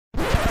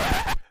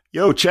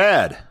Yo,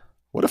 Chad,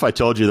 what if I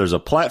told you there's a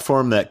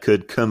platform that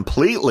could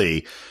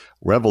completely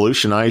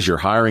revolutionize your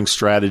hiring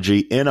strategy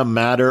in a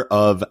matter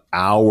of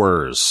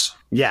hours?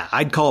 Yeah,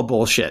 I'd call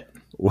bullshit.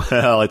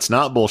 Well, it's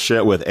not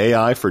bullshit with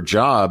AI for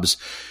Jobs,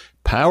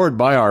 powered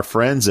by our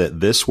friends at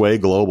This Way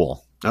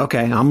Global.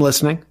 Okay, I'm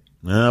listening.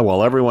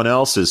 While everyone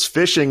else is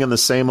fishing in the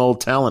same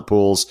old talent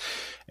pools,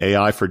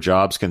 AI for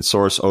Jobs can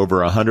source over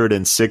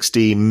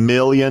 160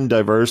 million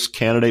diverse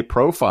candidate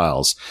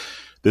profiles.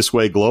 This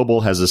Way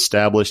Global has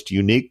established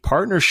unique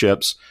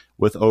partnerships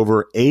with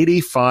over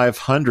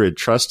 8,500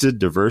 trusted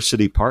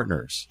diversity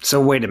partners. So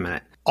wait a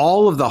minute.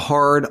 All of the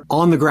hard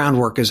on-the-ground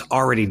work is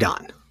already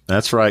done.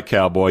 That's right,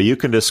 cowboy. You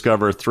can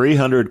discover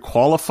 300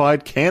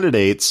 qualified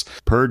candidates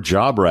per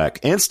job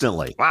rec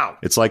instantly. Wow.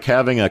 It's like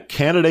having a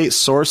candidate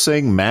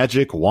sourcing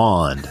magic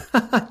wand.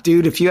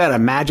 Dude, if you had a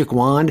magic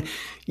wand,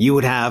 you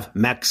would have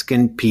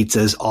Mexican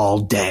pizzas all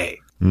day.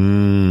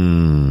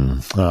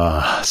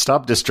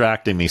 Stop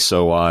distracting me,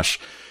 Sowash.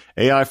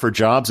 AI for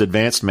Jobs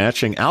advanced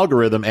matching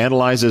algorithm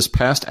analyzes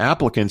past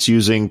applicants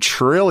using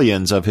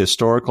trillions of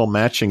historical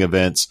matching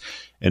events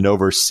and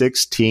over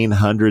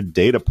 1,600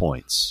 data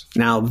points.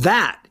 Now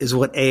that is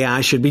what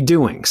AI should be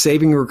doing,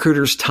 saving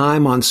recruiters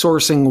time on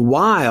sourcing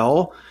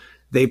while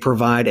they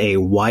provide a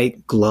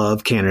white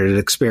glove candidate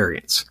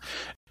experience.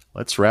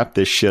 Let's wrap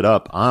this shit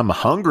up. I'm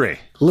hungry.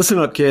 Listen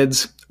up,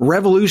 kids.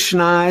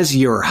 Revolutionize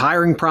your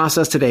hiring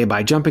process today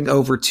by jumping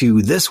over to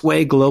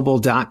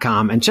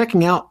thiswayglobal.com and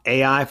checking out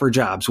AI for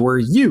Jobs, where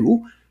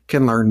you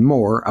can learn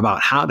more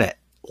about how to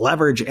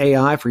leverage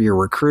AI for your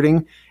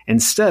recruiting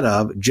instead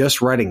of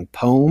just writing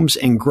poems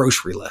and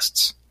grocery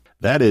lists.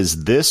 That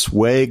is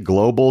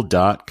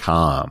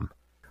thiswayglobal.com.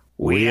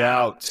 We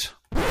out.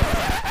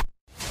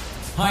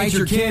 Hide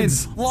your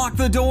kids. Lock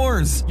the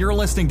doors. You're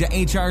listening to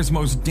HR's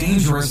most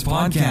dangerous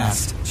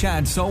podcast.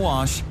 Chad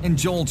Sowash and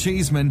Joel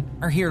Cheeseman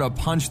are here to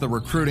punch the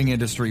recruiting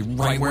industry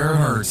right where it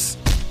hurts.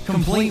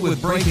 Complete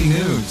with breaking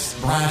news,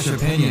 brash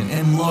opinion,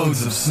 and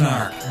loads of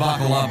snark.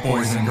 Buckle up,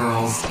 boys and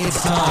girls.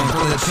 It's time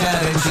for the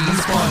Chad and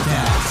Cheese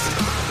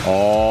Podcast.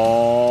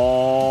 Oh,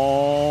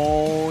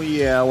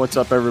 yeah. What's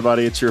up,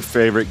 everybody? It's your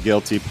favorite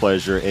guilty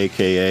pleasure,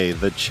 a.k.a.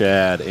 the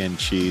Chad and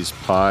Cheese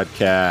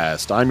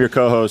Podcast. I'm your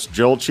co-host,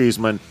 Joel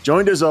Cheeseman.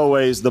 Joined, as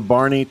always, the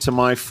Barney to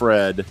my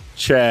Fred,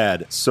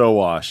 Chad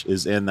Sowash,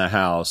 is in the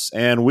house.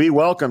 And we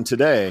welcome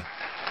today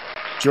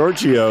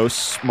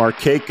Georgios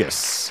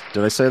Markakis.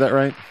 Did I say that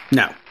right?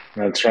 No.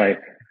 That's right.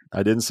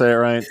 I didn't say it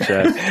right,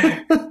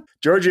 Chad.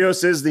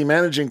 Georgios is the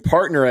managing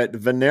partner at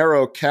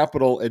Venero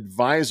Capital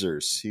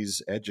Advisors.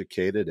 He's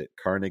educated at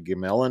Carnegie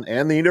Mellon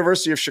and the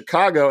University of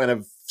Chicago and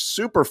a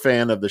super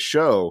fan of the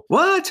show.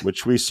 What?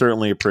 Which we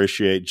certainly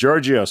appreciate.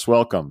 Georgios,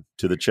 welcome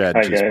to the Chad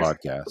Hi, Cheese guys.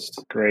 Podcast.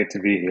 Great to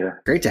be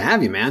here. Great to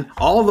have you, man.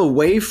 All the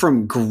way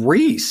from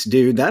Greece,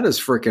 dude. That is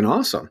freaking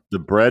awesome. The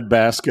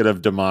breadbasket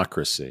of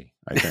democracy,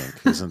 I think.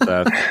 Isn't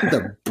that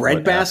The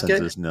bread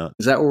basket? Is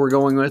that what we're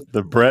going with?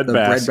 The bread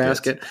basket. Bread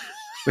basket.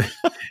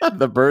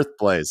 The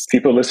birthplace.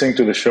 People listening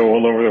to the show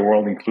all over the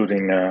world,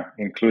 including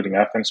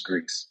Athens,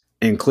 Greece.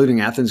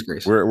 Including Athens,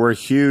 Greece. We're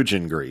huge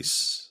in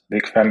Greece.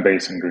 Big fan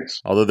base in Greece.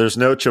 Although there's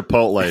no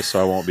Chipotle, so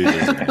I won't be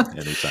visiting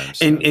anytime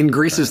soon. And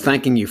Greece is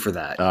thanking you for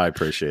that. I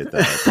appreciate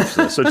that.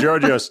 So,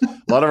 Georgios,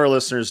 a lot of our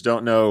listeners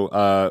don't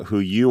know who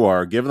you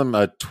are. Give them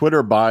a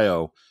Twitter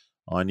bio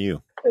on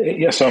you.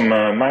 Yes, I'm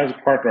a managing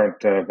partner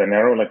at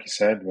Venero, like you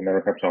said,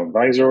 Venero Capital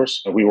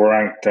Advisors. We were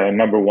ranked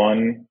number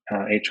one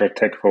HR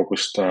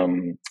tech-focused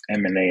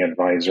M&A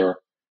advisor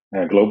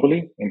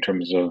globally in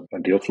terms of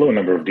deal flow,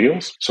 number of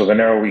deals. So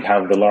Venero, we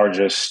have the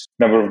largest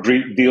number of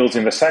deals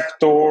in the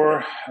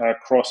sector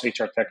across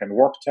HR tech and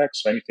work tech.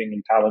 So anything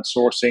in talent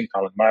sourcing,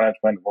 talent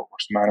management,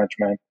 workforce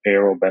management,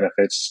 payroll,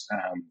 benefits,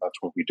 that's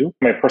what we do.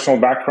 My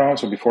personal background,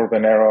 so before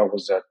Venero, I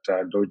was at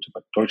Deutsche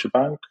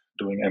Bank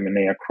doing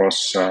M&A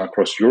across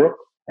Europe,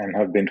 and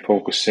have been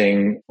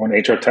focusing on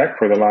HR tech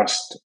for the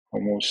last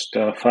almost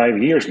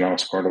 5 years now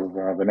as part of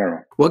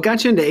Venero. What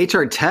got you into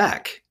HR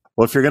tech?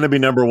 Well, if you're going to be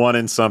number one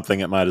in something,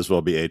 it might as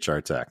well be HR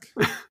tech.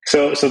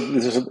 So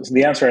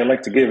the answer I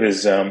like to give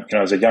is,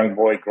 as a young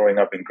boy growing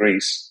up in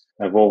Greece,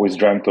 I've always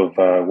dreamt of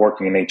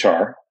working in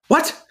HR.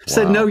 What? Wow.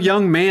 Said no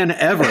young man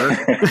ever.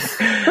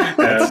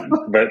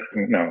 But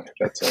no,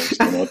 that's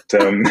obviously not.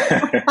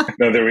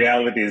 No, the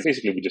reality is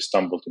basically we just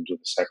stumbled into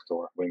the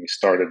sector. When we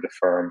started the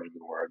firm, we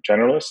were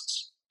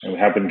generalists. And we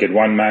happened to get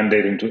one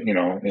mandate into,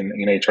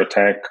 in HR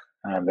tech,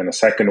 and then a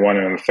second one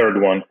and a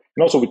third one.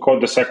 And also we caught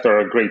the sector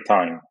at a great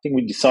time. I think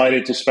we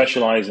decided to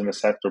specialize in the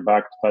sector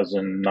back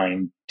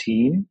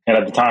 2019. And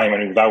at the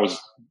time, that was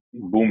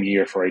boom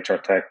year for HR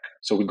tech.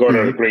 So we got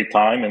it at a great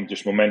time and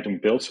just momentum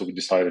built. So we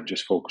decided to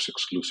just focus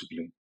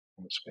exclusively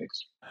on the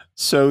space.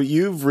 So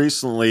you've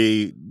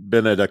recently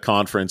been at a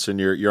conference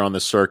and you're on the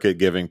circuit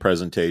giving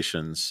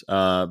presentations,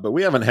 but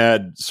we haven't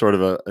had sort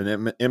of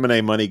an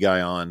M&A money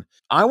guy on.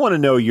 I want to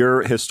know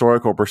your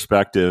historical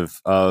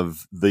perspective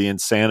of the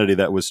insanity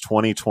that was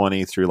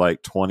 2020 through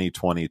like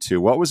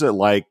 2022. What was it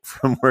like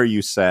from where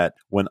you sat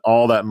when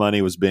all that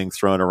money was being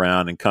thrown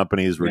around and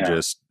companies were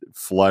just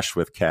flush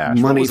with cash.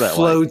 Money What was that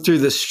flowed like? through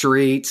the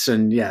streets,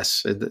 and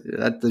yes,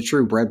 the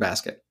true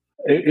breadbasket.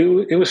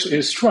 It was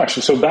too much.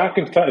 So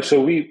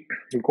we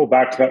go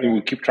back to that.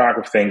 We keep track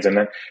of things, and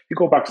then you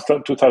go back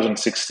to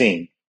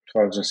 2016,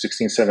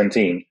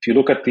 17. If you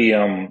look at the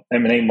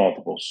M&A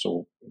multiples,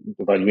 so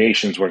the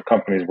valuations where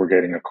companies were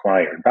getting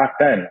acquired back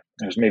then,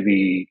 there's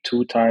maybe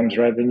 2 times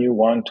revenue,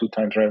 2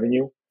 times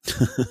revenue.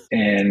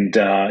 And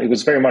it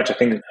was very much, I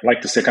think, I like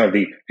to say, kind of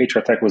the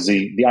HR tech was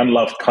the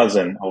unloved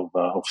cousin of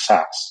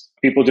SaaS.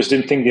 People just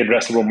didn't think the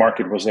addressable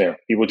market was there.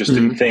 People just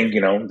didn't think,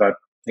 that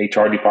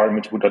HR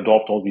departments would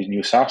adopt all these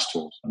new SaaS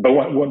tools. But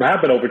what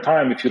happened over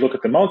time, if you look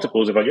at the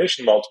multiples,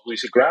 evaluation multiples, you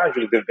see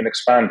gradually they've been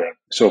expanding.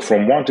 So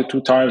from 1 to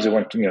 2 times, they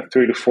went to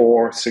 3 to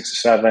 4, 6 to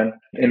 7.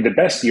 And the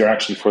best year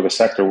actually for the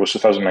sector was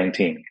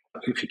 2019.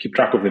 If you keep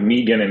track of the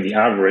median and the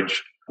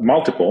average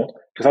multiple,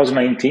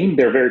 2019,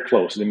 they're very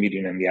close, the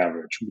median and the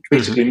average, which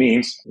basically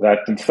means that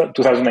in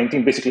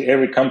 2019, basically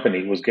every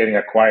company was getting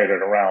acquired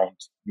at around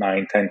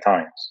 9, 10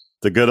 times.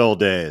 The good old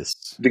days.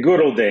 The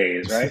good old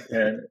days, right?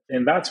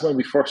 and that's when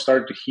we first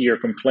started to hear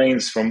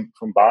complaints from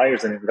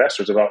buyers and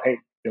investors about, hey,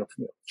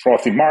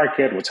 frothy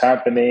market, what's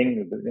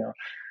happening?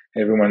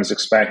 Everyone's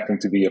expecting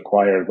to be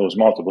acquired at those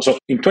multiples. So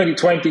in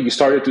 2020, you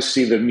started to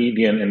see the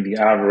median and the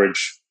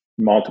average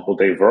multiple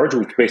diverge,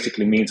 which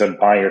basically means that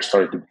buyers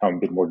started to become a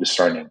bit more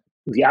discerning.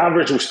 The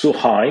average was still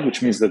high,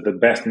 which means that the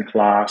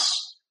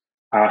best-in-class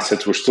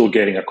assets were still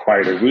getting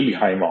acquired at really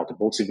high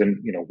multiples,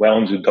 even well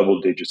into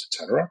double digits,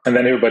 etc. And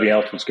then everybody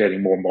else was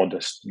getting more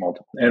modest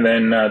multiples. And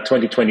then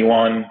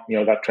 2021,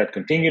 that trend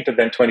continued, and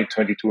then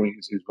 2022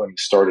 is when you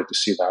started to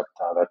see that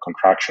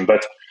contraction.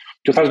 But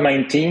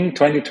 2019,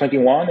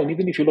 2021, and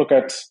even if you look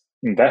at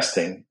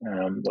investing,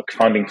 like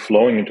funding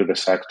flowing into the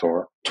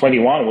sector,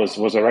 21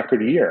 was a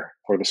record year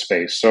for the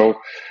space. So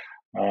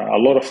a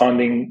lot of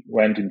funding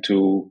went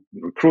into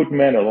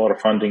recruitment. A lot of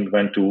funding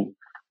went to,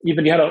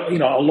 even you had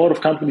a lot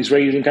of companies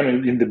raising kind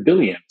of in the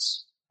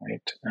billions,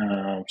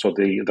 right? So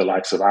the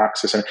likes of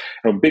Access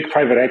and big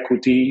private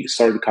equity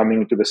started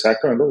coming into the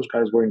sector, and those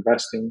guys were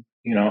investing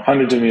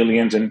hundreds of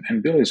millions and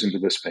billions into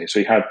this space. So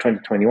you had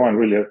 2021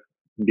 really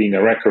being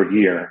a record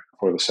year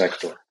for the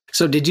sector.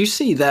 So did you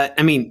see that?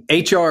 I mean,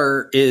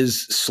 HR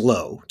is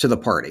slow to the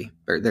party.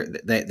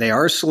 They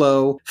are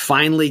slow,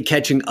 finally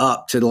catching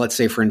up to, let's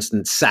say, for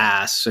instance,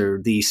 SaaS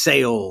or the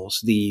sales,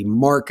 the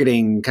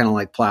marketing kind of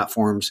like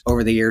platforms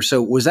over the years.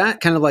 So was that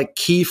kind of like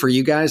key for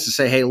you guys to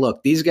say, hey,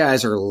 look, these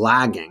guys are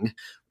lagging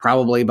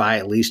probably by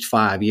at least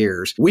 5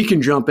 years. We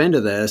can jump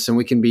into this and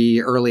we can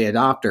be early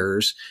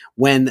adopters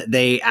when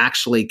they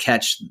actually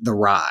catch the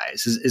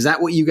rise. Is that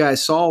what you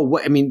guys saw?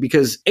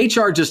 Because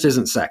HR just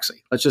isn't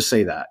sexy. Let's just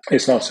say that.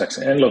 It's not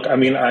sexy. And look,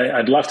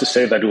 I'd love to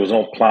say that it was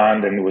all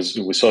planned and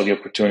we saw the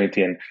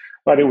opportunity,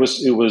 but it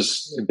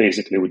was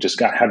basically we just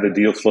had the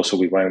deal flow, so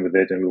we went with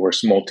it, and we were a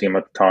small team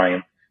at the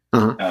time.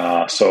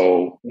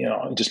 So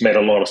it just made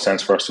a lot of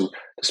sense for us to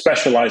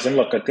specialize. And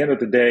look, at the end of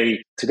the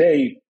day,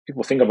 today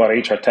people think about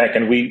HR tech,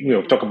 and we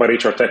talk about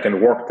HR tech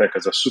and work tech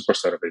as a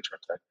superset of HR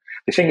tech.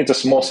 They think it's a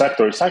small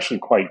sector. It's actually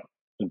quite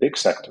a big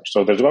sector.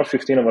 So there's about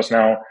 15 of us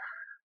now,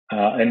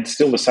 and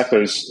still the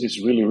sector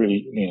is really,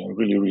 really,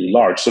 really, really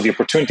large. So the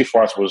opportunity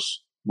for us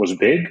was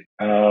big.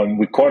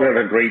 We caught it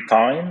at a great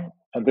time.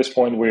 At this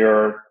point, we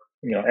are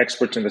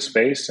experts in the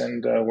space,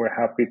 and we're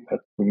happy that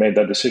we made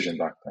that decision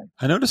back then.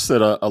 I noticed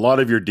that a lot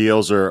of your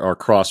deals are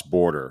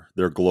cross-border.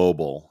 They're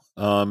global.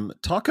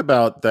 Talk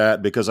about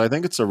that, because I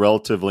think it's a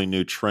relatively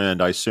new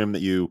trend. I assume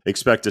that you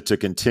expect it to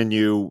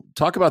continue.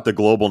 Talk about the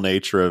global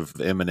nature of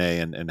M&A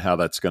and how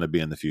that's going to be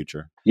in the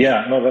future.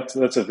 Yeah, no,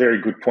 that's a very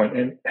good point.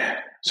 And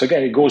so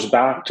again, it goes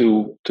back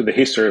to the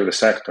history of the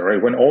sector,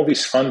 right? When all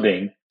this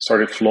funding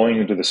started flowing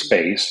into the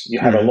space, you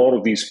had a lot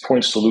of these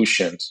point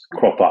solutions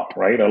crop up,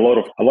 right? A lot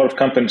of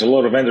companies, a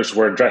lot of vendors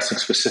were addressing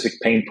specific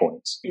pain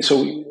points.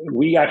 So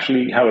we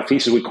actually have a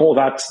thesis. We call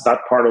that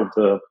part of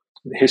the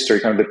history,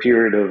 kind of the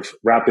period of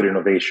rapid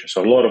innovation.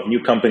 So a lot of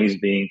new companies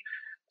being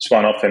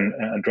spun off and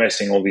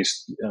addressing all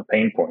these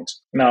pain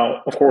points.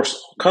 Now, of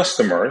course,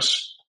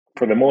 customers,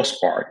 for the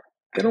most part,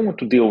 they don't want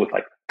to deal with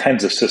like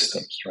tens of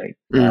systems, right?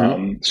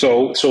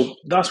 So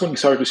that's when we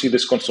started to see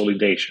this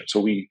consolidation. So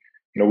we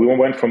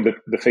went from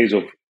the phase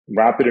of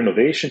rapid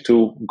innovation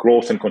to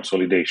growth and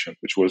consolidation,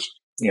 which was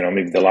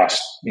maybe the last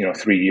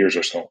 3 years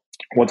or so.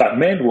 What that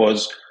meant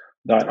was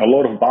that a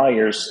lot of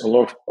buyers, a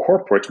lot of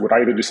corporates would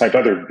either decide to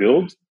either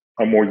build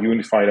a more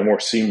unified, a more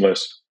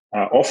seamless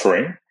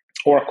offering,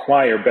 or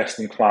acquire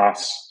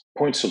best-in-class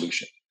point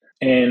solution.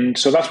 And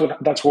so that's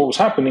what was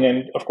happening.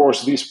 And of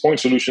course, these point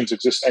solutions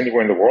exist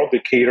anywhere in the world. They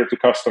cater to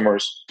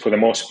customers for the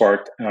most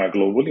part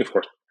globally. Of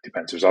course, it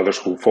depends. There's others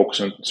who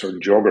focus on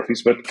certain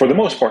geographies, but for the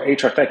most part,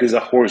 HR tech is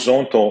a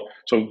horizontal,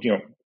 so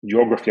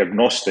geography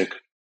agnostic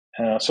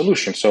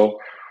solution. So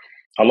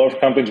a lot of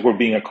companies were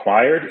being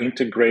acquired,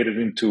 integrated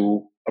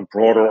into a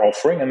broader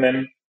offering, and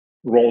then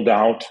rolled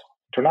out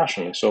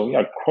internationally. So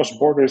yeah,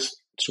 cross-border is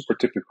super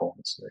typical.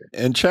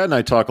 And Chad and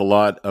I talk a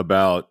lot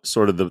about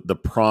sort of the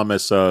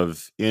promise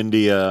of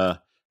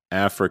India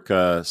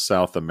Africa,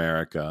 South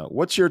America.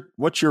 What's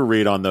your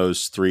read on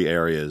those three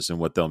areas and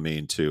what they'll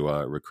mean to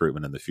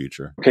recruitment in the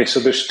future? Okay, so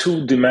there's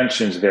two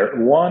dimensions there.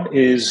 One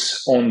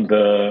is on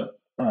the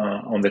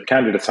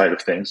candidate side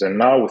of things, and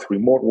now with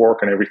remote work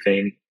and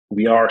everything,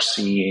 we are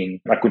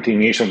seeing a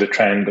continuation of the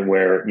trend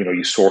where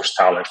you source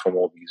talent from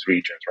all these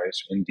regions, right?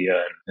 So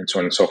India and so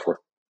on and so forth,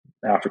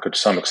 Africa to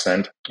some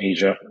extent,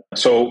 Asia.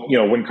 So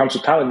when it comes to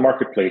talent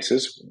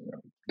marketplaces,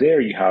 there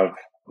you have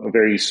a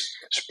very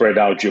spread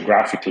out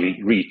geographically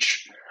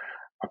reach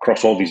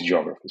across all these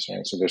geographies,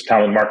 right? So there's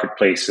talent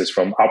marketplaces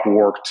from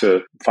Upwork to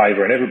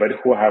Fiverr and everybody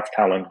who have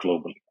talent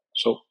globally.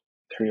 So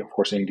there, of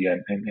course, India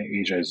and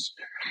Asia is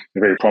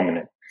very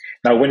prominent.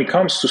 Now, when it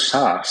comes to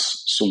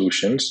SaaS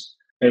solutions,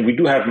 and we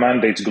do have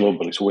mandates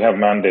globally. So we have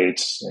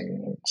mandates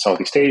in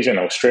Southeast Asia and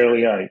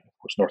Australia, and of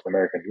course, North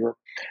America and Europe.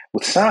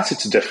 With SaaS,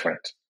 it's different.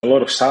 A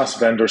lot of SaaS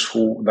vendors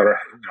that are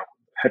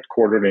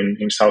headquartered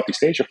in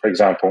Southeast Asia, for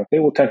example, they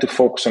will tend to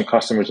focus on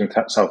customers in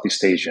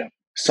Southeast Asia.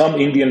 Some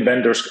Indian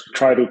vendors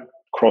try to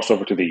cross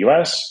over to the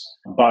US,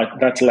 but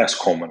that's less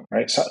common,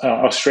 right? So,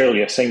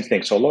 Australia, same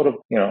thing. So a lot of,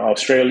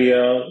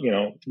 Australia,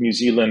 New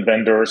Zealand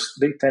vendors,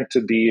 they tend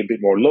to be a bit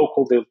more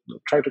local. They'll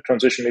try to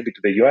transition maybe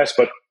to the US,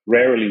 but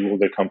rarely will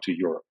they come to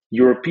Europe.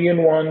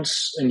 European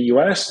ones in the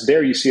US,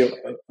 there you see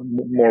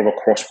more of a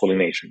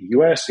cross-pollination.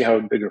 US, you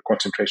have a bigger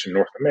concentration in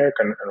North America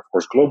and of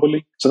course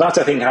globally. So that's,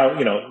 I think, how,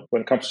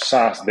 when it comes to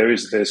SaaS, there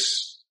is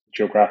this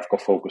geographical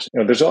focus.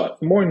 There's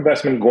more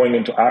investment going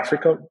into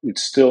Africa. It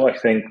still, I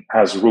think,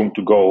 has room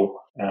to go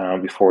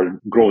before it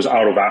grows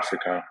out of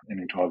Africa and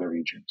into other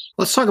regions.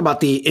 Let's talk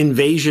about the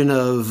invasion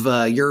of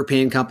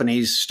European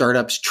companies,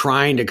 startups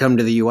trying to come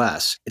to the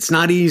U.S. It's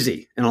not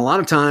easy. And a lot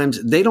of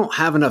times they don't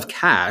have enough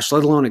cash,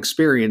 let alone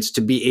experience,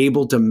 to be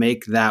able to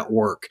make that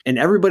work. And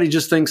everybody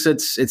just thinks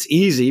it's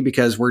easy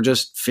because we're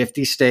just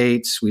 50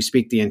 states. We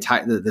speak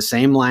the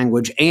same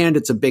language and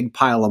it's a big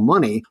pile of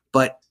money,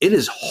 but it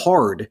is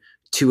hard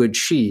to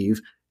achieve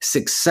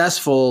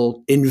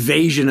successful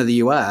invasion of the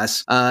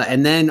U.S.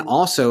 And then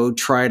also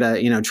try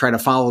to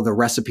follow the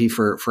recipe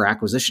for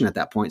acquisition at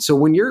that point. So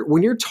when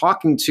you're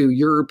talking to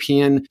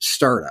European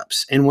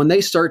startups and when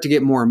they start to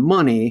get more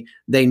money,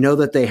 they know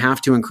that they have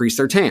to increase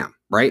their TAM.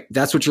 Right?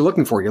 That's what you're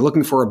looking for. You're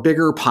looking for a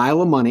bigger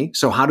pile of money.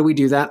 So how do we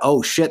do that?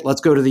 Oh shit,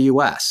 let's go to the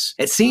US.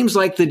 It seems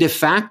like the de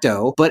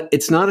facto, but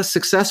it's not a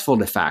successful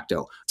de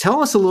facto.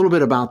 Tell us a little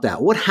bit about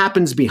that. What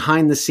happens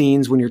behind the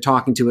scenes when you're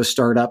talking to a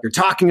startup? You're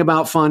talking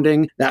about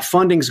funding. That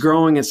funding's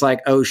growing. It's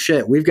like, oh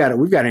shit, we've got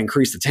to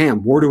increase the TAM.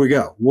 Where do we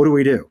go? What do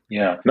we do?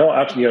 Yeah, no,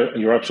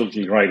 you're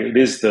absolutely right. It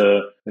is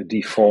the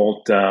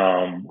default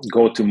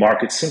go-to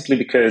market simply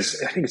because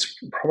I think it's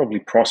probably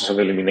process of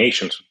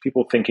elimination. So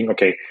people thinking,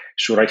 okay,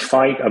 should I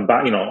fight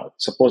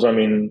suppose I'm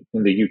in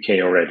the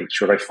UK already.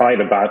 Should I fight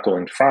a battle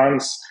in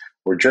France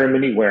or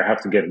Germany where I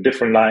have to get a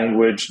different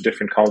language,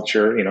 different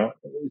culture?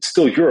 It's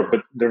still Europe,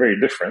 but they're very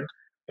different.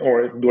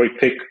 Or do I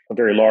pick a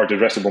very large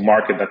addressable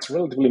market that's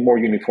relatively more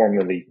uniform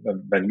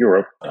than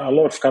Europe? A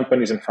lot of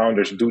companies and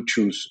founders do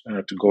choose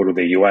to go to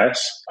the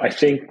US. I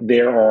think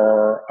there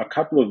are a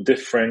couple of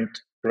different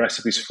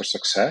recipes for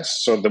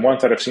success. So the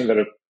ones that I've seen that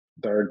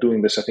are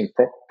doing this, I think,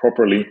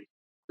 properly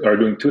are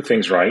doing two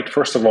things right.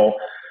 First of all,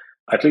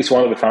 at least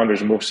one of the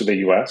founders moves to the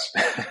US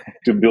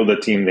to build a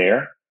team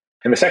there.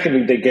 And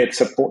secondly, they get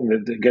support,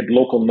 they get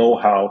local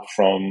know-how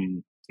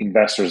from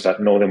investors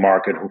that know the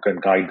market, who can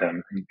guide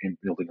them in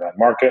building that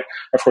market.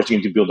 Of course, you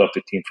need to build up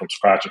the team from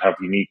scratch and have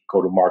unique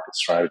go-to-market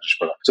strategies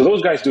for that. So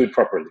those guys do it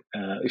properly.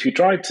 If you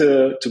try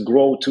to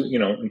grow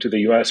into the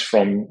US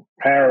from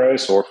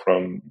Paris or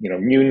from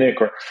Munich,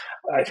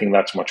 I think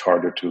that's much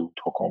harder to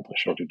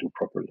accomplish or to do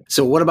properly.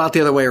 So what about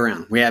the other way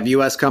around? We have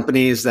US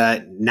companies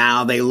that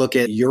now they look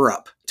at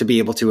Europe to be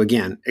able to,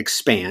 again,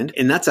 expand.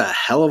 And that's a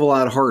hell of a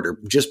lot harder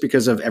just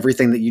because of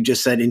everything that you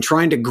just said in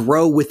trying to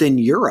grow within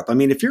Europe. I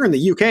mean, if you're in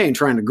the UK and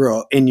trying to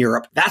grow in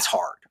Europe, that's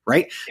hard.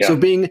 Right. Yeah. So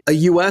being a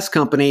U.S.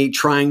 company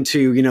trying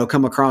to,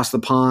 come across the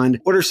pond,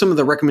 what are some of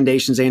the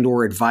recommendations and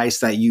or advice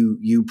that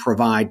you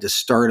provide to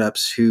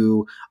startups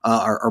who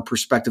are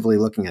prospectively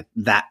looking at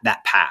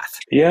that path?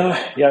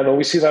 Yeah, no,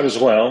 we see that as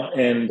well.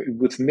 And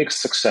with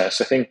mixed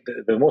success, I think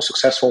the most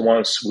successful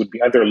ones would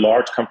be either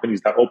large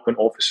companies that open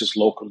offices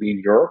locally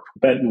in Europe.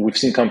 But we've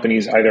seen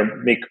companies either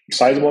make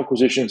sizable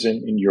acquisitions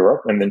in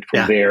Europe and then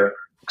from there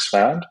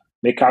expand,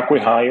 make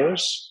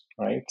acqui-hires,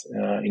 right,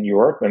 in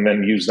Europe, and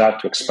then use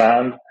that to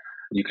expand.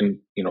 You can,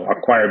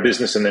 acquire a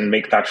business and then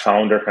make that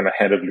founder kind of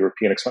head of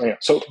European expansion.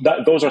 So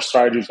those are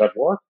strategies that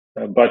work.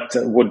 But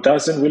what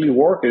doesn't really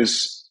work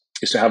is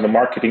to have a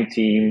marketing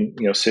team,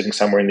 sitting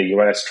somewhere in the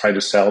US, try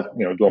to sell,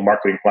 do a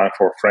marketing plan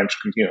for a French,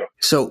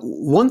 So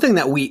one thing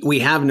that we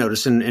have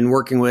noticed in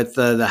working with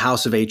the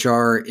House of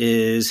HR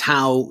is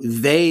how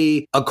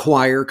they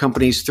acquire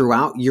companies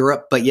throughout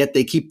Europe, but yet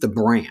they keep the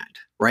brand.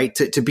 right?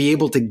 To be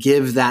able to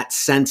give that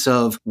sense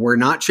of we're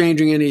not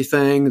changing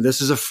anything.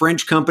 This is a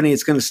French company.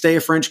 It's going to stay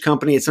a French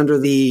company. It's under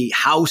the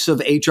House of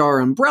HR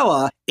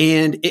umbrella.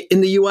 And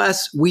in the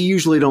US, we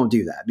usually don't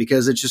do that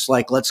because it's just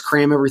like, let's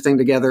cram everything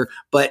together.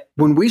 But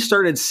when we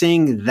started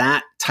seeing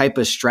that type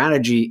of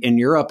strategy in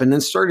Europe and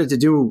then started to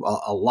do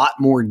a lot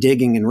more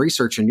digging and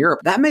research in Europe,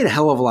 that made a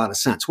hell of a lot of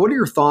sense. What are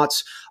your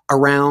thoughts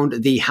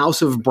around the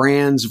house of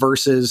brands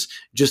versus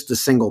just the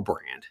single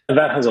brand?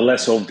 That has a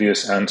less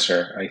obvious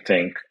answer, I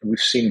think. We've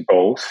seen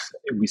both.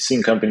 We've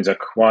seen companies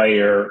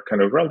acquire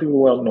kind of relatively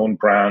well-known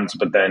brands,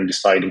 but then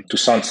deciding to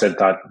sunset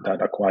that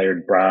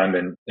acquired brand,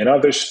 and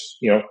others,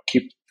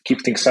 keep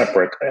things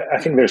separate.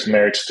 I think there's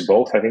merits to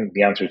both. I think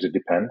the answer is it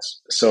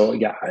depends. So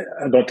yeah,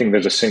 I don't think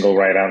there's a single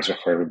right answer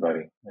for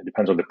everybody. It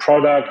depends on the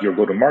product, your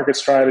go-to-market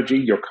strategy,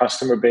 your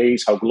customer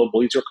base, how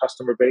global is your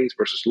customer base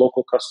versus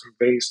local customer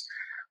base,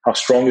 how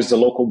strong is the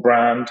local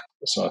brand.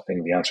 So I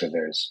think the answer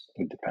there is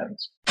it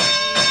depends.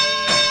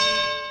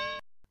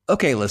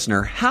 Okay,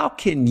 listener, how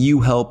can you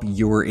help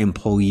your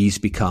employees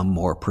become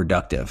more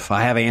productive?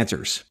 I have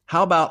answers.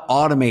 How about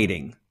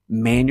automating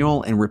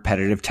manual and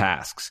repetitive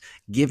tasks,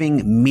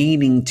 giving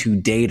meaning to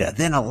data,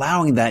 then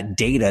allowing that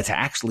data to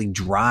actually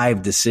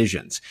drive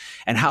decisions?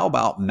 And how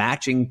about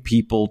matching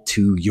people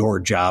to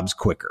your jobs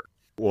quicker?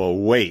 Well,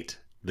 wait.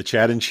 The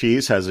Chad and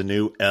Cheese has a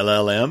new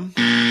LLM?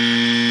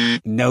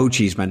 No,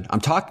 Cheeseman.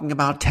 I'm talking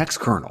about text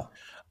kernel.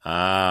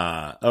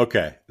 Ah,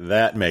 okay.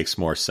 That makes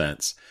more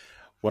sense.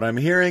 What I'm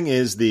hearing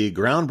is the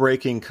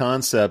groundbreaking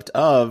concept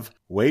of,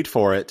 wait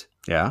for it,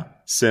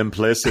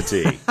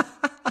 simplicity.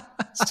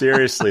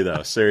 Seriously,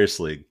 though,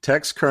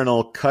 text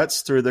kernel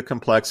cuts through the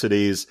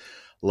complexities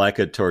like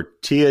a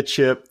tortilla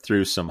chip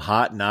through some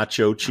hot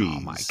nacho cheese.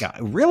 Oh, my God.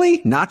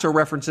 Really? Nacho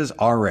references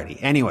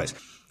already. Anyways,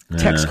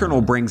 text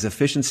kernel brings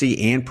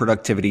efficiency and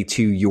productivity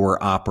to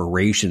your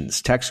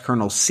operations. Text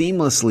kernel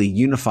seamlessly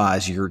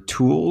unifies your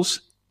tools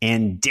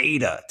and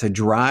data to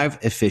drive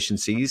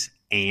efficiencies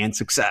and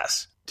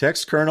success.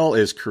 Text kernel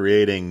is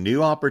creating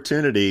new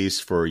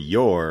opportunities for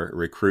your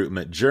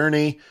recruitment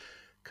journey,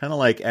 kind of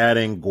like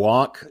adding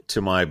guac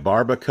to my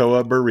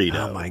barbacoa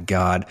burrito. Oh my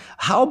God.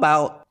 How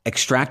about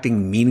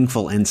extracting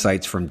meaningful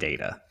insights from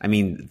data? I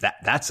mean,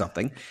 that's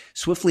something.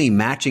 Swiftly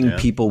matching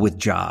people with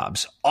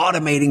jobs,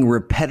 automating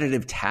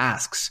repetitive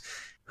tasks.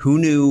 Who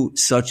knew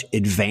such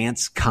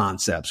advanced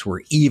concepts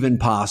were even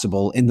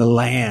possible in the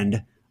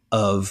land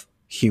of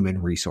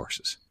human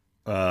resources?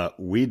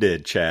 We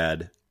did,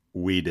 Chad.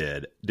 We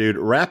did. Dude,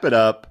 wrap it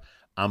up.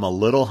 I'm a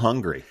little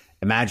hungry.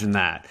 Imagine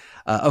that.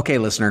 Okay,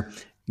 listener,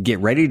 get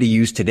ready to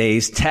use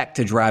today's tech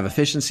to drive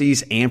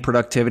efficiencies and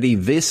productivity.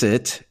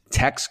 Visit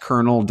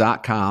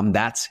textkernel.com.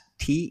 That's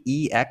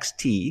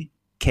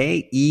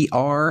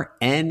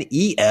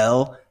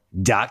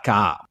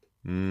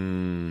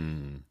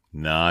TEXTKERNEL.com.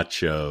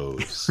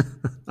 Nachos.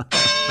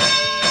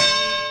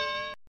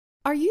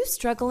 Are you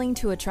struggling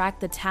to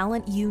attract the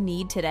talent you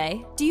need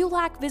today? Do you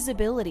lack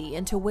visibility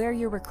into where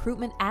your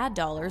recruitment ad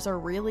dollars are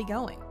really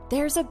going?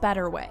 There's a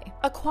better way.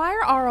 Acquire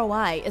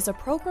ROI is a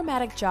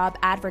programmatic job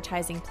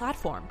advertising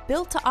platform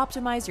built to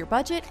optimize your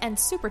budget and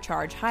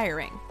supercharge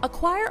hiring.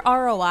 Acquire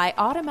ROI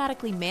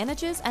automatically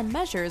manages and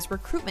measures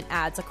recruitment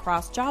ads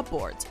across job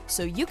boards,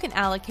 so you can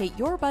allocate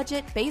your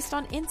budget based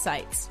on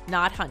insights,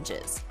 not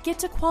hunches. Get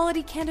to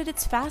quality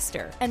candidates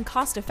faster and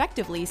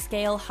cost-effectively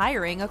scale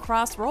hiring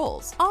across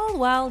roles, all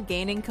while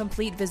gaining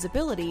complete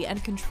visibility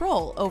and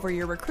control over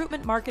your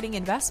recruitment marketing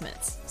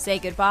investments. Say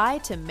goodbye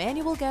to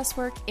manual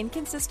guesswork,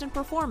 inconsistent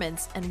performance,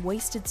 and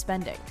wasted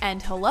spending.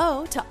 And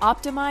hello to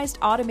optimized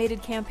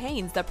automated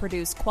campaigns that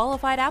produce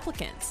qualified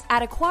applicants.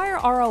 At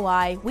Acquire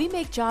ROI, we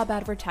make job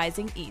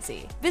advertising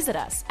easy. Visit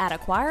us at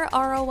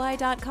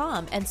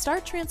acquireroi.com and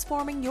start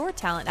transforming your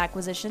talent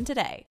acquisition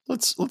today.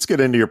 Let's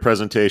get into your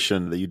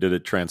presentation that you did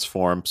at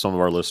Transform. Some of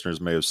our listeners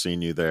may have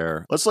seen you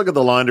there. Let's look at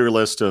the laundry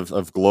list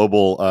of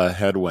global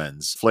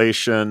headwinds.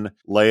 Inflation,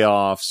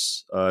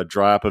 layoffs,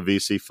 dry up of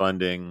VC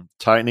funding,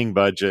 tightening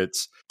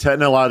budgets,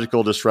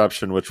 technological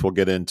disruption, which we'll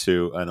get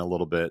into in a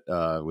little bit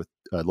with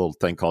a little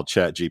thing called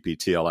Chat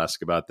GPT. I'll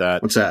ask about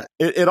that. What's that?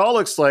 It all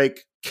looks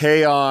like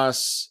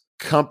chaos,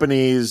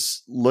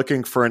 companies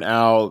looking for an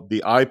out.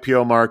 The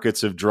IPO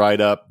markets have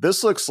dried up.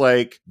 This looks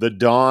like the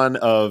dawn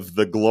of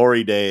the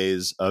glory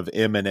days of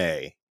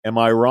M&A. Am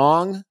I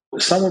wrong?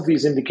 Some of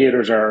these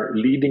indicators are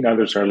leading,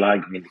 others are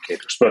lagging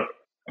indicators. But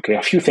okay,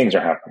 a few things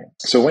are happening.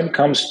 So when it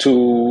comes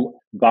to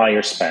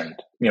buyer spend,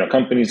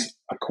 companies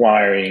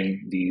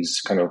acquiring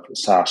these kind of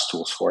SaaS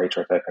tools for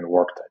HR tech and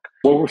work tech,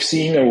 what we're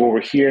seeing and what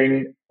we're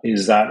hearing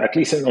is that at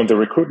least on the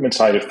recruitment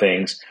side of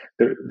things,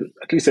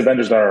 at least the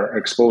vendors that are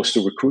exposed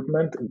to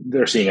recruitment,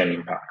 they're seeing an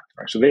impact.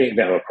 Right? So they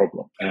have a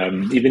problem.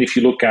 Even if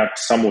you look at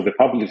some of the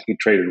publicly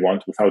traded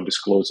ones without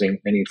disclosing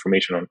any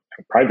information on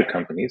private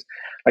companies,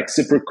 like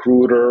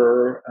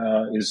ZipRecruiter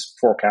is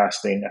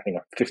forecasting, I think,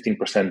 a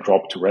 15%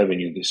 drop to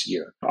revenue this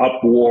year.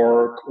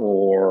 Upwork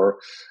or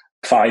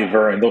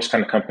Fiverr and those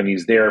kind of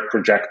companies, they're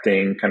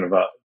projecting kind of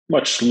a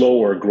much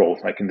lower growth,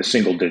 like in the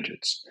single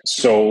digits.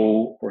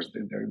 So, of course,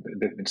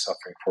 they've been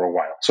suffering for a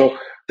while. So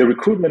the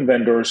recruitment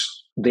vendors,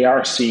 they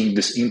are seeing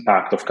this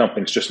impact of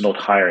companies just not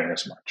hiring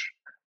as much.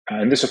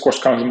 And this, of course,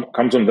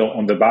 comes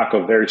on the back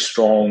of very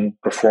strong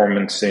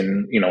performance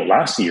in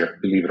last year,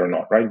 believe it or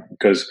not, right?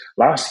 Because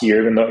last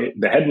year, even though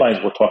the headlines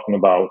were talking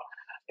about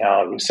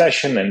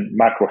recession and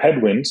macro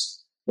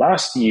headwinds,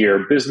 last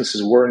year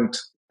businesses weren't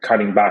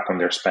cutting back on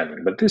their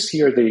spending, but this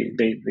year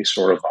they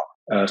sort of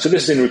are. So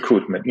this is in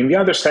recruitment. In the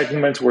other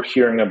segments, we're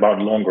hearing about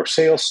longer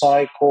sales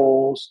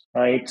cycles,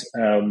 right?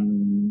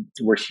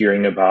 We're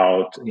hearing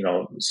about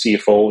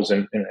CFOs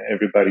and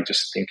everybody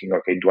just thinking,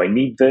 okay, do I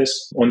need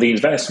this? On the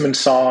investment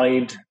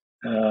side,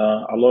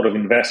 a lot of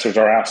investors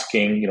are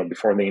asking,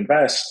 before they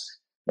invest,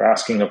 they're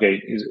asking,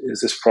 okay, is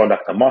this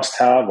product a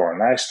must-have or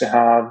a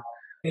nice-to-have?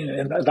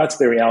 And that's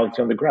the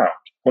reality on the ground.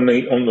 On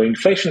the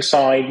inflation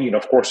side,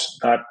 of course,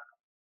 that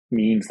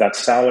means that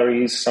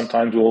salaries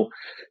sometimes will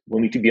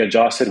need to be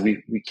adjusted.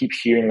 We keep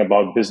hearing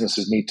about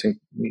businesses needing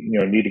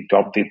to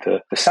update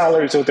the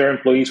salaries of their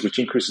employees, which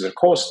increases their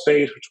cost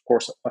base, which of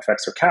course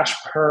affects their cash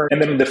burn.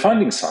 And then on the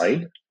funding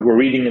side, we're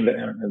reading in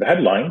the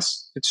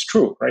headlines, it's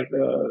true, right?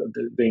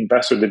 The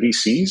investor, the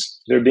VCs,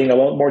 they're being a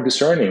lot more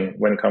discerning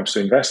when it comes to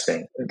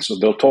investing. And so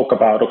they'll talk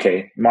about,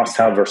 okay, must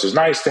have versus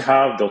nice to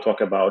have. They'll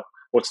talk about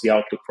what's the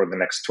outlook for the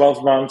next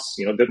 12 months.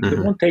 They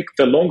won't take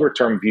the longer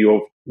term view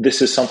of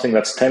this is something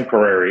that's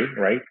temporary,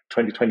 right?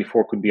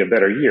 2024 could be a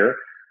better year.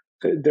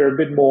 They're a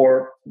bit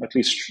more, at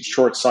least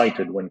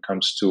short-sighted when it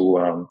comes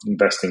to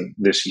investing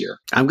this year.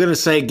 I'm going to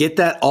say get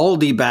that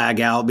Aldi bag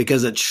out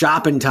because it's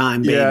shopping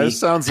time, baby. Yeah, it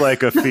sounds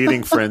like a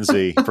feeding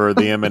frenzy for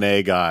the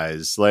M&A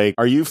guys. Like,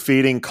 are you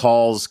feeding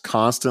calls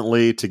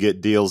constantly to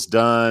get deals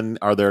done?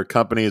 Are there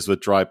companies with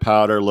dry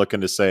powder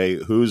looking to say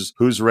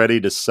who's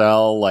ready to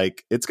sell?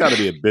 Like, it's got to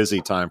be a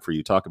busy time for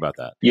you. Talk about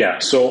that. Yeah,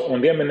 so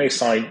on the M&A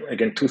side,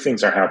 again, two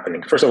things are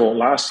happening. First of all,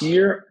 last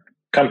year,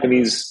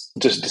 companies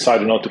just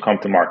decided not to come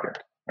to market.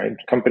 Right?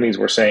 Companies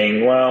were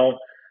saying, well,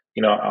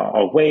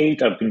 I'll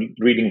wait. I've been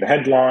reading the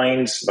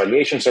headlines.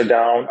 Valuations are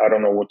down. I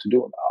don't know what to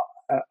do.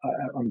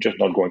 I'm just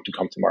not going to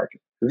come to market.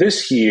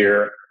 This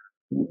year,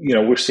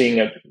 we're seeing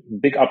a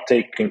big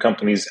uptake in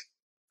companies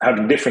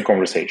having different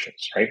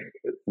conversations, right?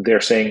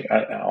 They're saying,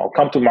 I'll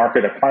come to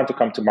market. I plan to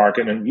come to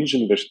market. And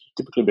usually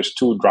there's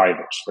two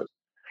drivers for it.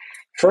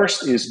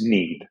 First is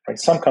need, right?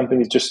 Some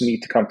companies just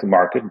need to come to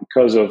market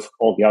because of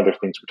all the other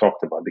things we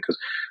talked about, because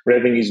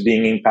revenue is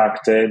being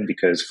impacted,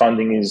 because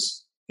funding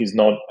is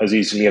not as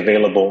easily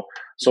available.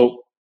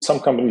 So some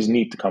companies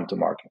need to come to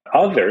market.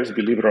 Others,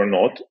 believe it or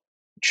not,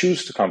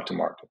 choose to come to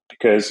market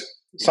because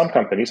some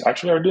companies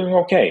actually are doing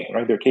okay,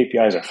 right? Their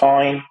KPIs are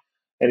fine.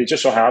 And it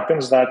just so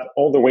happens that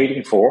all they're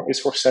waiting for is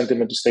for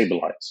sentiment to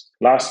stabilize.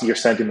 Last year,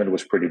 sentiment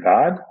was pretty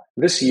bad.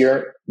 This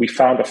year, we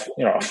found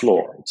a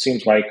floor. It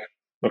seems like,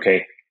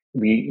 okay,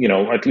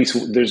 at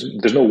least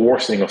there's no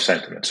worsening of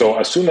sentiment. So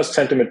as soon as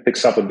sentiment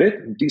picks up a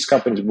bit, these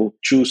companies will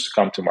choose to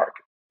come to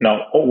market.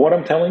 Now, what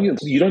I'm telling you,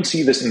 you don't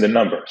see this in the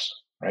numbers,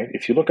 right?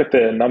 If you look at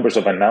the numbers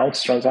of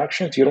announced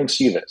transactions, you don't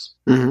see this.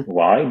 Mm-hmm.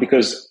 Why?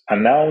 Because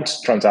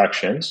announced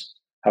transactions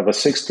have a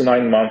 6 to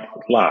 9 month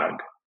lag,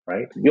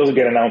 right? Deals that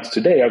get announced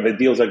today are the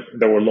deals that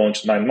were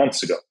launched 9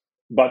 months ago.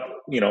 But,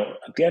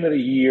 at the end of the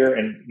year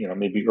and,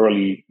 maybe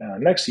early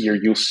next year,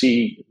 you'll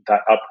see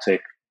that uptick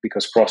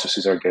because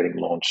processes are getting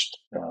launched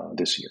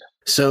this year.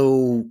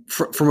 So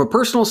from a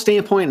personal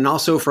standpoint and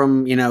also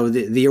from,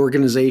 the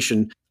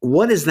organization,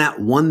 what is that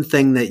one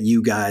thing that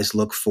you guys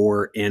look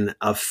for in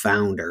a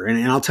founder?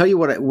 And I'll tell you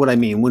what I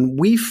mean. When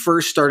we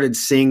first started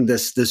seeing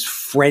this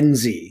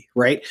frenzy,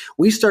 right?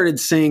 We started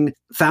seeing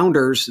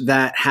founders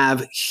that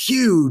have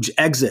huge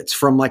exits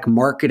from like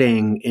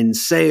marketing and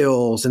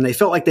sales, and they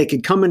felt like they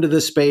could come into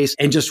this space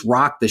and just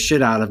rock the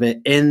shit out of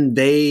it. And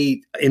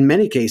they, in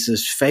many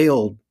cases,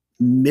 failed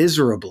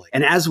miserably.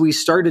 And as we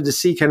started to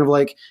see kind of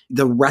like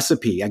the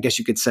recipe, I guess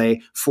you could say,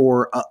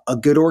 for a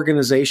good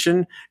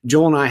organization,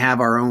 Joel and I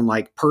have our own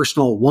like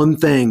personal one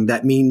thing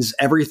that means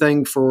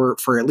everything for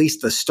at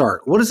least the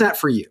start. What is that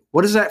for you?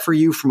 What is that for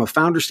you from a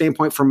founder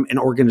standpoint, from an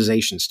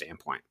organization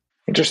standpoint?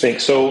 Interesting.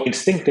 So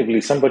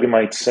instinctively, somebody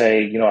might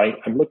say,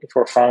 I'm looking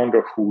for a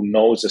founder who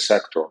knows the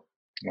sector,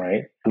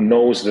 right? Who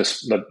knows the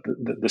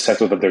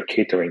sector that they're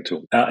catering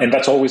to. And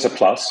that's always a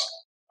plus.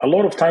 A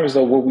lot of times,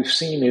 though, what we've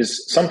seen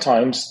is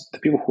sometimes the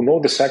people who know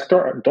the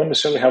sector don't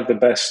necessarily have the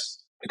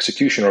best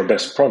execution or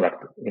best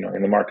product,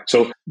 in the market.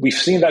 So we've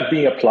seen that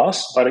being a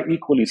plus, but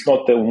equally, it's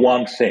not the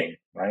one thing,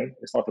 right?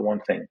 It's not the one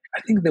thing.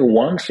 I think the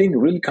one thing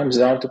really comes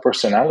down to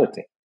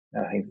personality.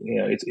 I think,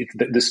 it's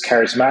this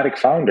charismatic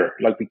founder.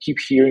 Like we keep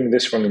hearing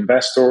this from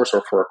investors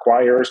or for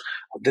acquirers.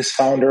 This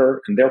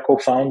founder and their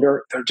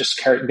co-founder,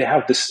 they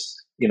have this,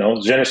 je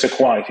ne sais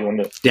quoi, if you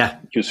want to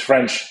use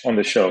French on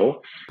the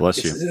show.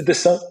 Bless you.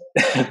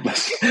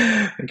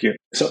 Thank you.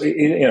 So,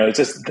 it's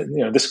just,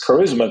 this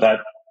charisma that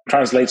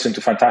translates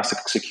into fantastic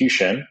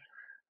execution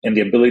and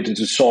the ability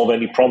to solve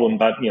any problem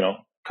that,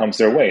 comes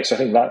their way. So I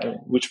think that,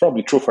 which is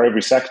probably true for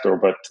every sector,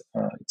 but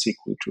it's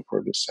equally true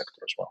for this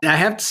sector as well. I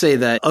have to say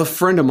that a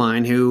friend of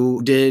mine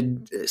who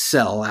did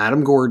sell,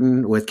 Adam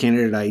Gordon with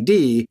Candidate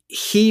ID,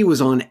 he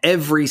was on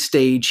every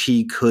stage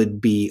he could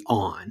be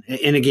on.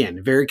 And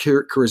again, very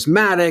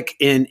charismatic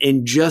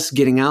and just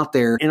getting out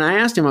there. And I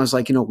asked him, I was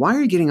like, why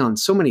are you getting on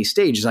so many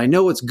stages? I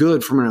know it's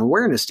good from an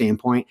awareness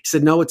standpoint. He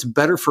said, no, it's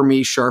better for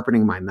me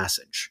sharpening my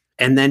message.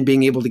 And then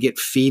being able to get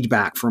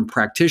feedback from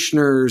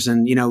practitioners.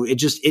 And,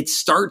 it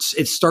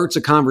starts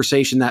a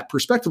conversation that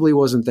prospectively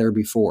wasn't there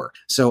before.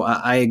 So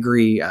I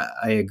agree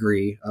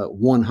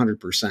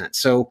 100%.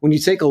 So when you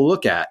take a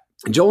look at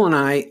Joel and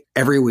I,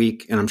 every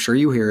week, and I'm sure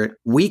you hear it,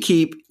 we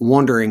keep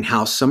wondering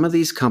how some of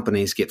these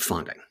companies get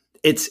funding.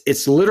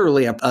 It's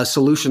literally a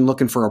solution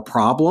looking for a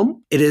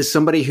problem. It is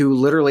somebody who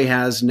literally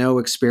has no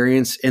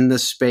experience in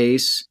this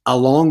space,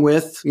 along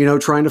with,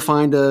 trying to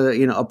find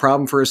a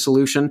problem for a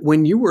solution.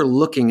 When you were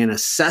looking and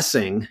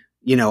assessing,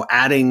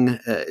 adding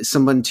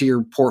someone to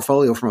your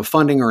portfolio from a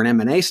funding or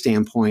an M&A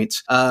standpoint,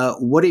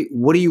 what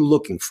are you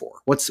looking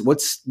for? What's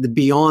the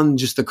beyond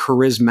just the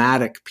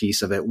charismatic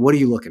piece of it? What are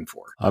you looking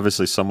for?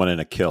 Obviously, someone in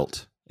a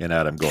kilt in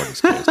Adam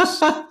Gordon's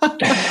case.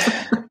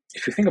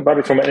 If you think about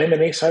it from an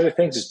M&A side of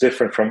things, it's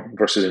different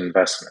versus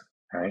investment,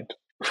 right?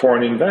 For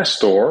an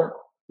investor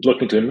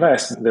looking to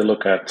invest, they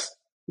look at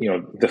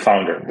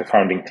the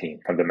founding team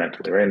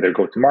fundamentally, right? And their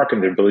go-to-market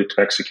and their ability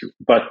to execute.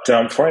 But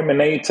for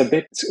M&A, it's a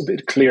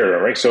bit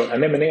clearer, right? So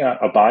an M&A,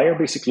 a buyer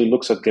basically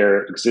looks at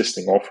their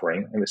existing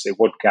offering and they say,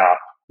 what gap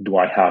do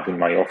I have in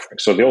my offering?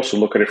 So they also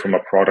look at it from a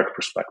product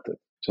perspective.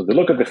 So they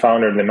look at the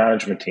founder and the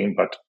management team,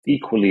 but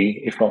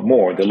equally, if not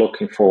more, they're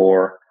looking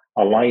for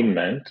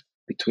alignment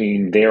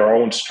between their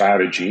own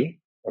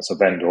strategy as a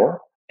vendor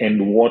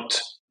and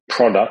what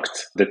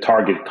product the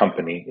target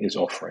company is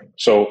offering.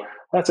 So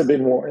that's a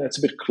bit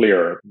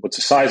clearer. What's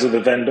the size of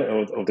the vendor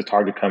of the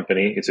target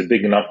company? Is it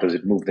big enough? Does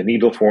it move the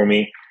needle for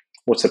me?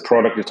 What's the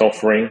product it's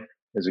offering?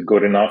 Is it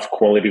good enough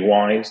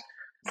quality-wise?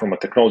 From a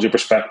technology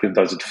perspective,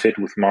 does it fit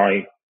with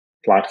my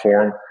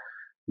platform?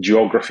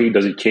 Geography,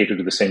 does it cater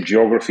to the same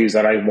geographies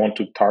that I want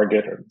to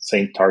target or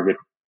same target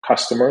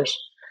customers?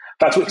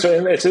 So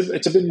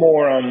it's a bit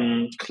more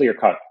clear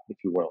cut, if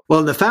you will.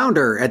 Well, the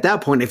founder at that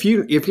point, if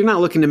you're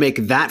not looking to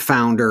make that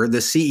founder the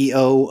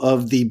CEO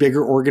of the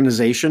bigger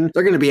organization,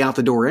 they're going to be out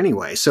the door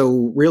anyway.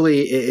 So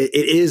really, it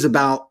is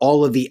about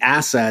all of the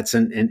assets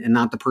and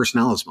not the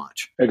personnel as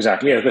much.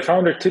 Exactly. Yeah, the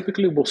founder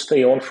typically will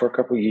stay on for a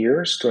couple of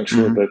years to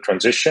ensure the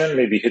transition,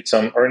 maybe hit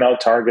some earn-out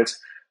targets.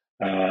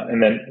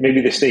 And then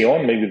maybe they stay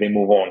on, maybe they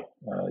move on.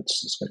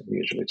 It's going to be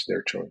usually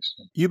their choice.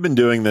 You've been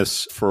doing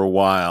this for a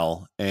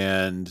while,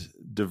 and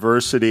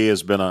diversity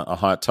has been a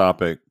hot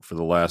topic for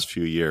the last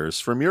few years.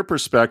 From your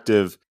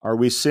perspective, are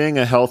we seeing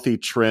a healthy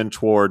trend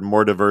toward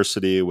more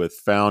diversity with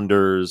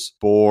founders,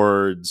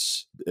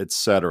 boards, et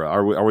cetera?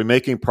 Are we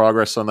making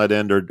progress on that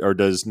end, or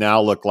does now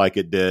look like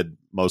it did,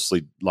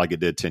 mostly like it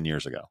did 10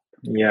 years ago?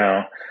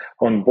 Yeah,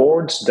 on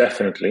boards,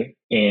 definitely.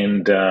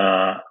 And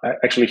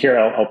actually here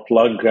I'll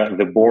plug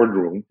the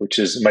boardroom, which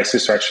is my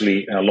sister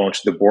actually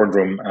launched the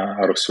boardroom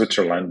out of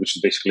Switzerland, which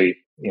is basically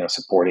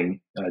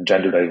supporting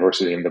gender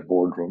diversity in the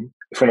boardroom.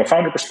 From a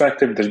founder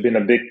perspective, there's been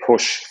a big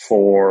push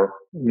for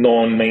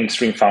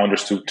non-mainstream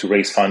founders to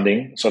raise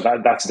funding. So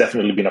that's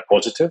definitely been a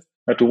positive.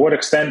 Now, to what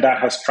extent that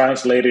has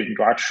translated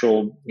into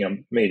actual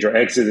major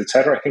exits, et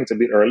cetera, I think it's a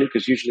bit early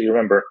because usually,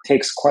 remember, it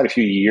takes quite a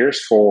few years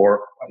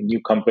for a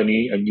new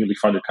company, a newly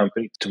funded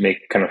company, to make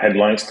kind of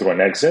headlines through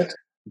an exit.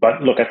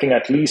 But look, I think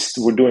at least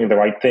we're doing the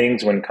right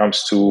things when it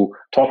comes to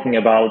talking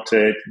about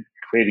it,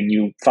 creating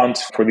new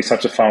funds for these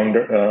types of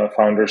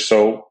founders.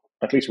 So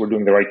at least we're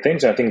doing the right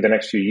things. And I think the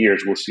next few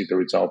years, we'll see the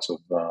results of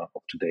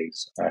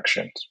today's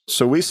actions.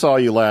 So we saw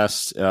you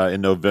last in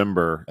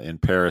November in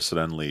Paris at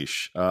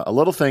Unleash. A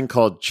little thing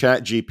called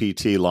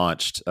ChatGPT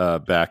launched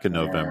back in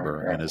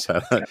November and has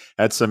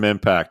had some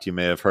impact. You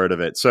may have heard of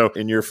it. So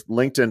in your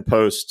LinkedIn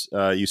post,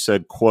 you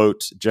said,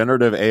 quote,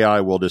 generative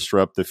AI will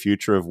disrupt the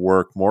future of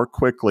work more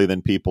quickly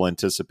than people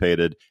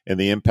anticipated, and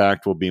the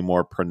impact will be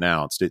more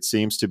pronounced. It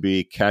seems to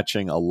be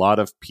catching a lot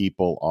of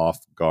people off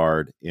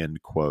guard,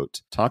 end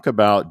quote. Talk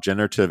about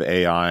generative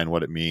AI and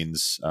what it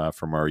means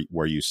from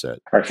where you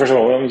sit. All right. First of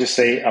all, let me just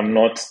say I'm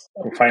not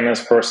a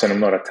finance person. I'm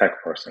not a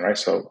tech person, right?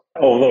 So,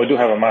 although I do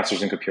have a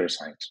master's in computer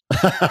science.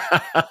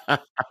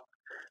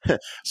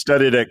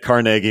 Studied at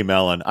Carnegie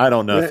Mellon. I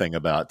don't know nothing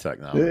about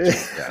technology.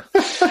 Yeah.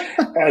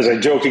 As I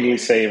jokingly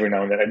say every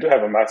now and then, I do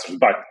have a master's.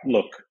 But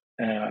look,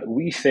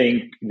 we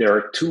think there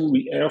are two,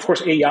 and of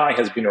course, AI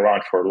has been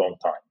around for a long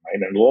time, right?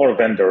 And a lot of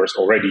vendors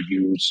already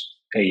use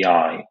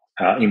AI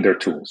in their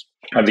tools.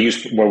 And they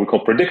use what we call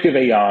predictive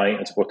AI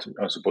as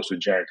opposed to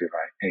generative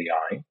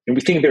AI. And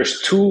we think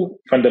there's two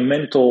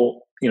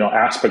fundamental,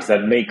 aspects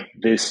that make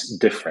this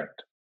different.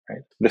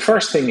 Right? The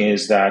first thing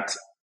is that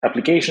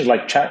applications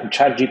like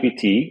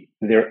ChatGPT,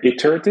 they're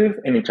iterative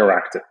and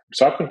interactive.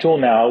 So up until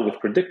now, with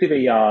predictive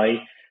AI,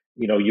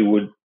 you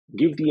would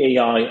give the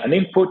AI an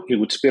input, it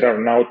would spit out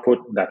an output,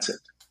 that's it.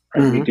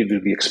 Right? We could do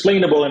the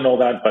explainable and all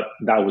that, but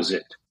that was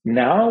it.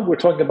 Now we're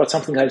talking about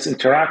something that's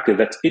interactive,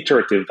 that's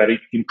iterative, that it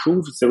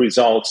improves the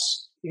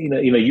results in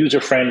a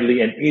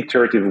user-friendly and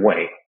iterative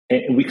way.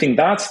 And we think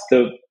that's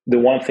the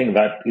one thing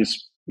that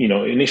is,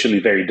 initially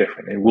very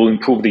different. It will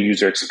improve the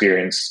user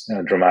experience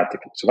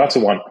dramatically. So that's the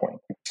one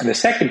point. And the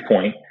second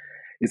point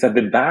is that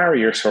the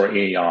barriers for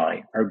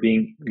AI are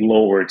being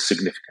lowered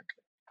significantly.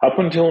 Up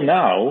until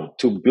now,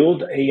 to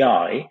build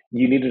AI,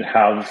 you needed to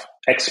have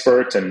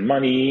experts and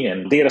money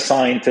and data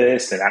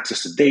scientists and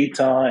access to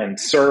data and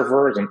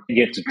servers, and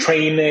you had to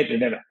train it.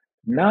 And then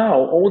now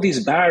all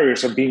these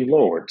barriers are being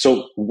lowered.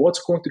 So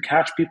what's going to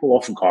catch people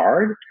off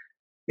guard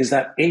is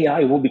that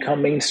AI will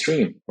become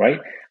mainstream, right?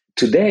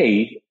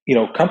 Today,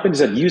 companies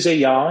that use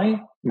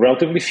AI,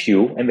 relatively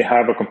few, and they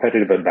have a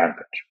competitive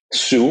advantage.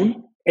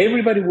 Soon,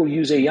 everybody will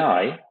use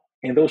AI,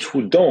 and those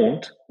who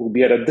don't will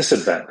be at a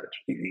disadvantage.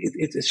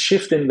 It's a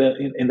shift in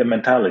the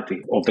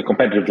mentality of the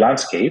competitive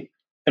landscape.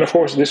 And of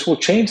course, this will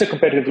change the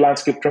competitive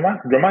landscape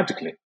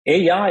dramatically.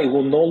 AI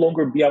will no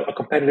longer be a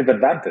competitive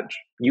advantage.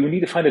 You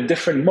need to find a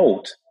different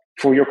moat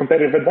for your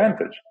competitive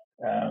advantage.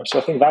 So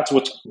I think that's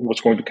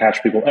what's going to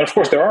catch people. And of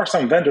course, there are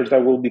some vendors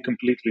that will be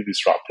completely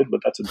disrupted, but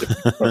that's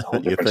a whole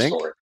different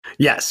story.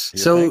 Yes.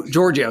 So,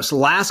 Georgios,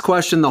 last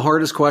question, the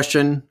hardest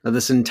question of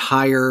this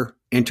entire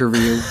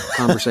interview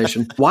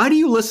conversation. Why do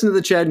you listen to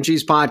the Chad and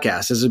Cheese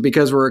podcast? Is it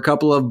because we're a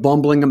couple of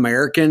bumbling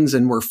Americans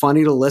and we're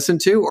funny to listen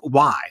to? Or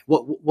why?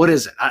 What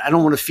is it? I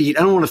don't want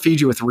to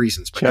feed you with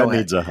reasons. But Chad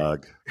needs a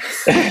hug.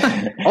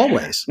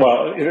 Always.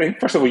 Well,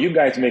 first of all, you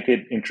guys make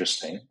it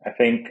interesting. I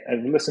think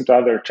I've listened to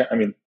other.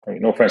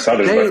 No offense to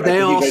others. They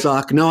all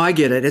suck. No, I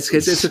get it. It's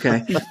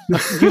okay.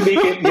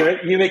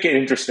 you make it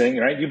interesting,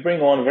 right? You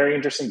bring on very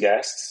interesting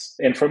guests,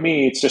 and for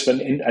me, it's just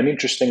an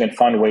interesting and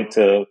fun way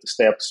to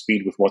stay up to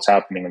speed with what's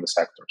happening in the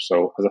sector.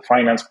 So, as a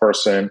finance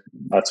person,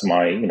 that's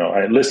my.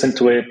 I listen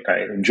to it,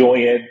 I enjoy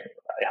it,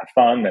 I have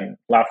fun and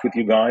laugh with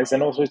you guys,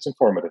 and also it's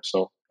informative.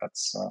 So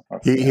that's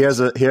he has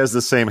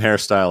the same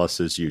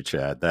hairstylist as you,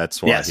 Chad.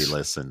 That's why he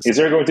listens. Is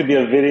there going to be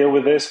a video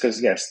with this?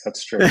 Because yes,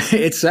 that's true.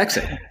 It's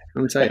sexy. Let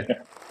me tell you.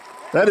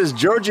 That is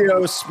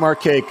Georgios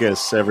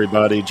Markakis,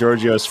 everybody.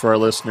 Georgios, for our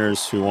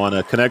listeners who want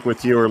to connect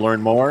with you or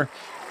learn more,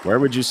 where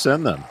would you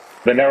send them?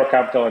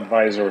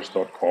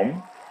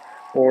 VeneroCapitalAdvisors.com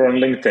or on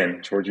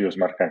LinkedIn, Georgios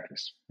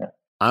Markakis. Yeah.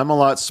 I'm a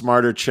lot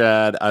smarter,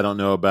 Chad. I don't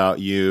know about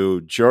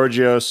you.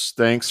 Georgios,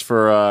 thanks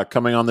for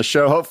coming on the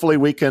show. Hopefully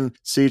we can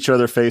see each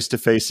other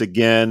face-to-face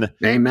again.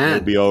 Amen.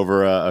 Maybe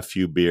over a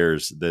few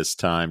beers this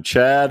time.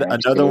 Chad,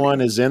 another one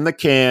is in the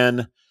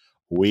can.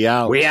 We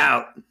out. We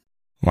out.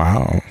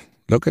 Wow.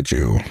 Look at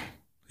you.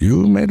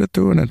 You made it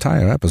through an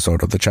entire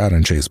episode of the Chad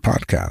and Cheese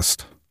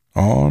podcast.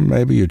 Or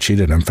maybe you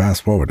cheated and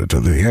fast-forwarded to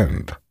the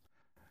end.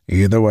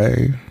 Either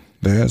way,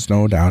 there's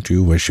no doubt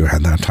you wish you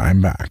had that time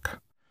back.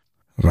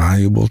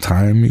 Valuable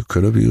time you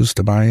could have used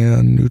to buy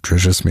a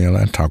nutritious meal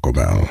at Taco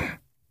Bell,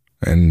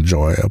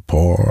 enjoy a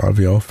pour of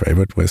your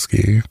favorite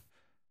whiskey,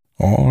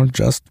 or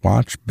just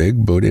watch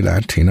big booty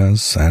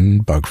Latinas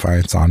and bug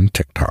fights on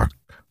TikTok.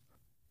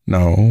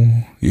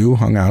 No, you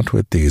hung out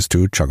with these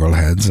two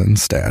chuckleheads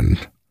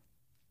instead.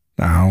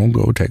 Now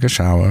go take a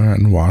shower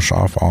and wash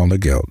off all the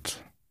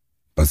guilt.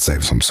 But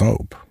save some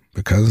soap,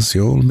 because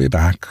you'll be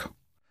back.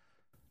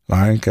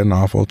 Like an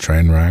awful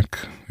train wreck,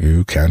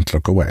 you can't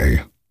look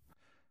away.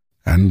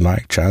 And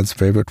like Chad's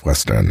favorite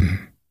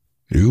Western,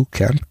 you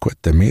can't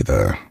quit them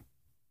either.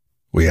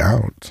 We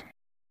out.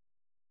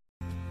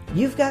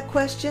 You've got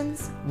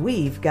questions,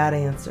 we've got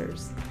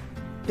answers.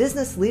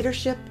 Business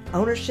leadership,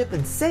 ownership,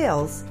 and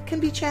sales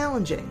can be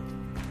challenging.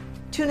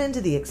 Tune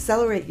into the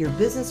Accelerate Your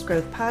Business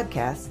Growth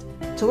podcast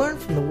to learn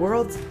from the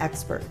world's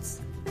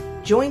experts.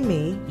 Join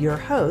me, your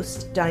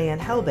host, Diane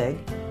Helbig,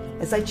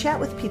 as I chat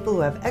with people who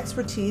have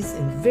expertise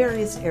in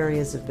various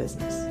areas of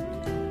business.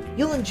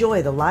 You'll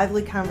enjoy the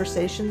lively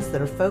conversations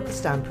that are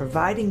focused on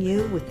providing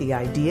you with the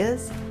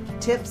ideas,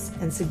 tips,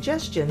 and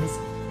suggestions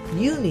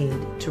you need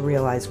to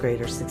realize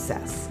greater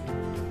success.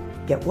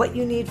 Get what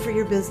you need for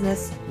your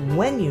business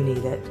when you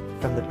need it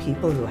from the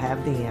people who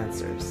have the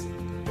answers.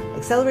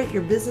 Accelerate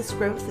Your Business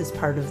Growth is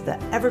part of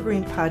the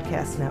Evergreen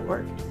Podcast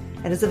Network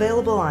and is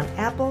available on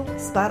Apple,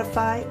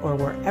 Spotify, or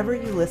wherever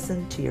you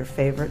listen to your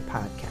favorite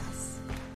podcast.